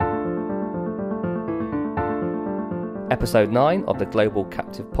Episode 9 of the Global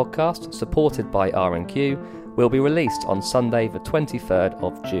Captive podcast, supported by R&Q, will be released on Sunday the 23rd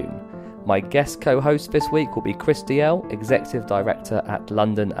of June. My guest co-host this week will be Chris Dalziel, Executive Director at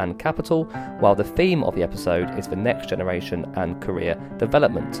London and Capital, while the theme of the episode is the next generation and career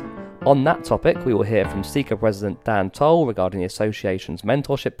development. On that topic, we will hear from Seeker President Dan Toll regarding the association's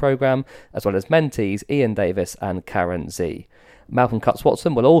mentorship programme, as well as mentees Ian Davis and Karen Z. Malcolm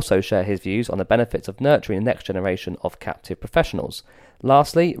Cutts-Watson will also share his views on the benefits of nurturing the next generation of captive professionals.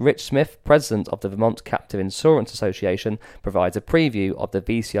 Lastly, Rich Smith, President of the Vermont Captive Insurance Association, provides a preview of the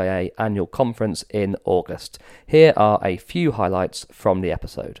VCIA annual conference in August. Here are a few highlights from the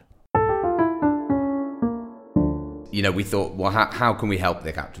episode. You know, we thought, well, how can we help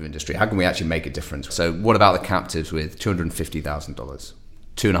the captive industry? How can we actually make a difference? So what about the captives with $250,000,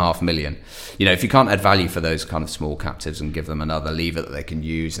 $2.5 million? You know, if you can't add value for those kind of small captives and give them another lever that they can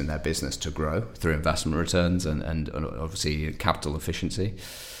use in their business to grow through investment returns and obviously capital efficiency,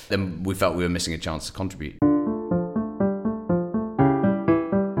 then we felt we were missing a chance to contribute.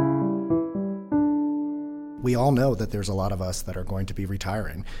 We all know that there's a lot of us that are going to be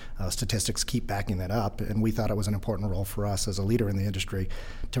retiring. Statistics keep backing that up, and we thought it was an important role for us as a leader in the industry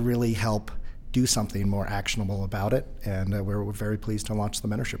to really help do something more actionable about it, and we're very pleased to launch the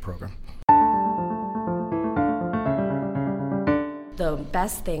mentorship program. The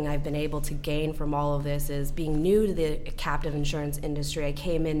best thing I've been able to gain from all of this is being new to the captive insurance industry. I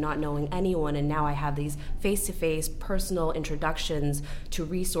came in not knowing anyone, and now I have these face-to-face personal introductions to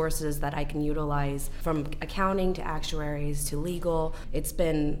resources that I can utilize, from accounting to actuaries to legal. It's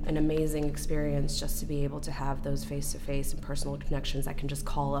been an amazing experience just to be able to have those face-to-face and personal connections I can just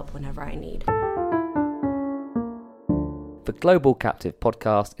call up whenever I need. The Global Captive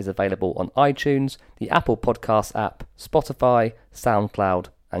podcast is available on iTunes, the Apple Podcasts app, Spotify, SoundCloud,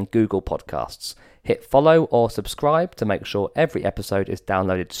 and Google Podcasts. Hit follow or subscribe to make sure every episode is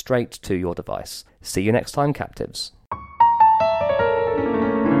downloaded straight to your device. See you next time, Captives.